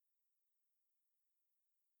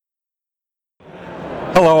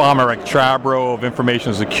Hello, I'm Eric Chabro of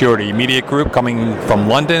Information Security Media Group, coming from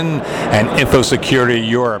London and InfoSecurity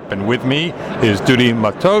Europe. And with me is Dudi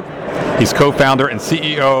Matot. He's co-founder and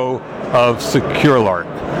CEO of SecureAlert.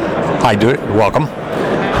 Hi, Dudi. Welcome.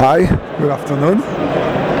 Hi. Good afternoon.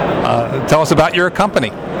 Tell us about your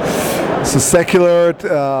company. So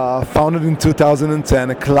SecureAlert, founded in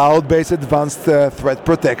 2010, a cloud-based advanced threat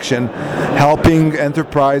protection, helping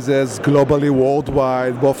enterprises globally,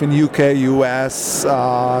 worldwide, both in UK, US,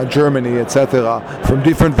 Germany, etc., from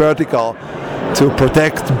different verticals, to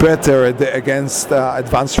protect better against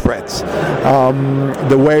advanced threats.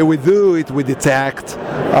 The way we do it, we detect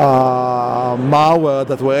malware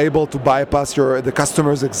that we're able to bypass the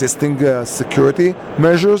customer's existing security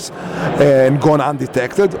measures and gone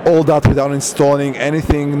undetected. All that without installing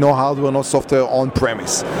anything, no hardware, no software on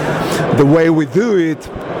premise. The way we do it,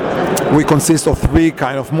 we consist of three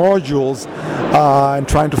kind of modules and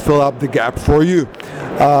trying to fill up the gap for you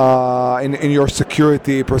in your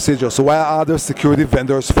security procedure. So while other security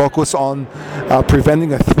vendors focus on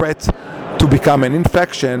preventing a threat to become an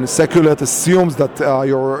infection, SecureAlert assumes that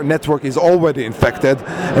your network is already infected,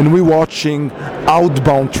 and we're watching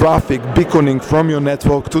outbound traffic beaconing from your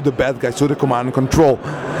network to the bad guys, to the command and control.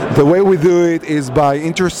 The way we do it is by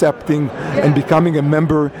intercepting and becoming a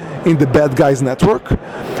member in the bad guys network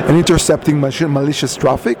and intercepting malicious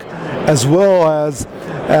traffic, as well as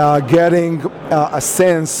getting a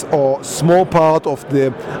sense or small part of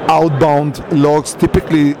the outbound logs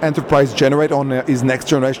typically enterprise generate on his next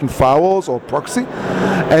generation firewalls or proxy,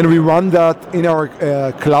 and we run that in our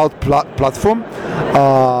cloud platform,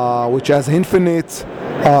 which has infinite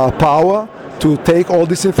power to take all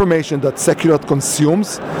this information that SecureAlert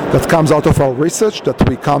consumes, that comes out of our research, that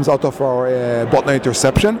comes out of our botnet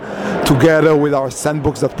interception, together with our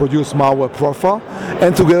sandbox that produce malware profile,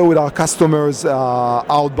 and together with our customers'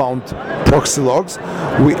 outbound proxy logs.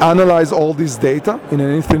 We analyze all this data in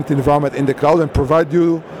an infinite environment in the cloud and provide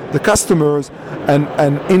you, the customers,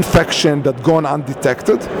 an infection that gone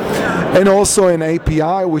undetected, and also an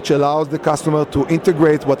API which allows the customer to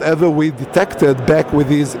integrate whatever we detected back with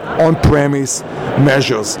these on-premise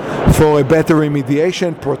measures for a better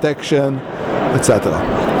remediation, protection, etc.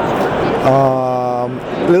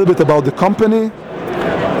 A little bit about the company,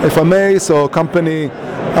 if I may. So company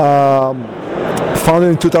founded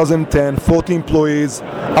in 2010, 40 employees,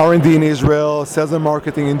 R&D in Israel, sales and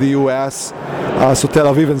marketing in the US, so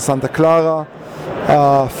Tel Aviv and Santa Clara.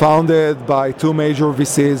 Founded by two major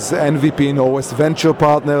VCs, MVP Norwest Venture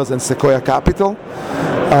Partners and Sequoia Capital.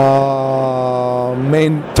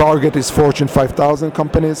 Main target is Fortune 5000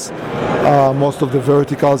 companies, most of the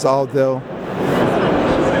verticals out there.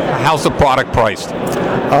 How's the product priced?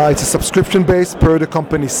 It's a subscription based per the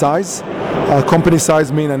company size. Company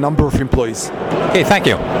size means a number of employees. Okay, thank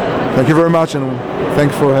you. Thank you very much, and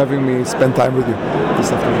thanks for having me spend time with you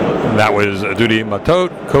this afternoon. That was Dudi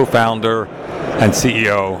Matot, co-founder and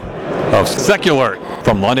CEO of SecureAlert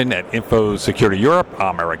from London at InfoSecurity Europe.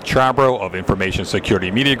 I'm Eric Chabro of Information Security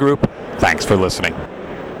Media Group. Thanks for listening.